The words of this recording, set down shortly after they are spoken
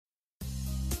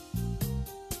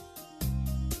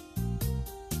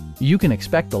You can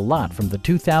expect a lot from the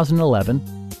 2011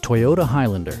 Toyota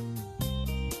Highlander.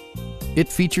 It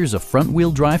features a front-wheel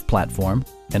drive platform,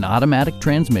 an automatic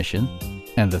transmission,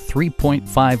 and a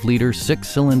 3.5-liter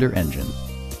six-cylinder engine.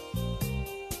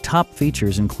 Top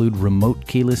features include remote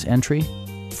keyless entry,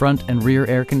 front and rear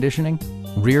air conditioning,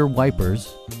 rear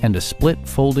wipers, and a split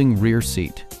folding rear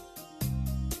seat.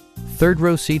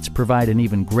 Third-row seats provide an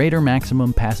even greater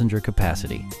maximum passenger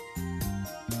capacity.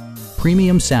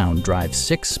 Premium sound drives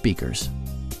 6 speakers,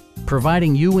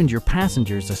 providing you and your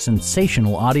passengers a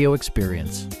sensational audio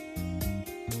experience.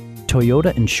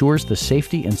 Toyota ensures the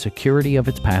safety and security of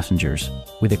its passengers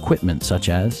with equipment such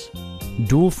as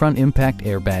dual front impact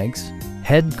airbags,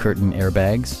 head curtain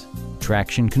airbags,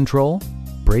 traction control,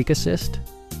 brake assist,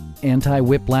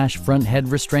 anti-whiplash front head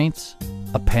restraints,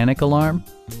 a panic alarm,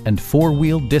 and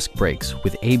 4-wheel disc brakes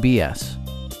with ABS.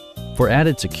 For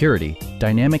added security,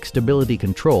 dynamic stability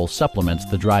control supplements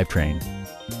the drivetrain.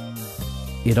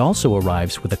 It also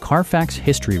arrives with a Carfax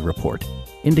history report,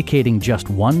 indicating just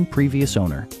one previous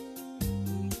owner.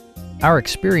 Our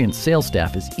experienced sales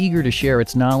staff is eager to share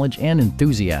its knowledge and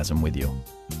enthusiasm with you.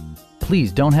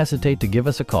 Please don't hesitate to give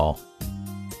us a call.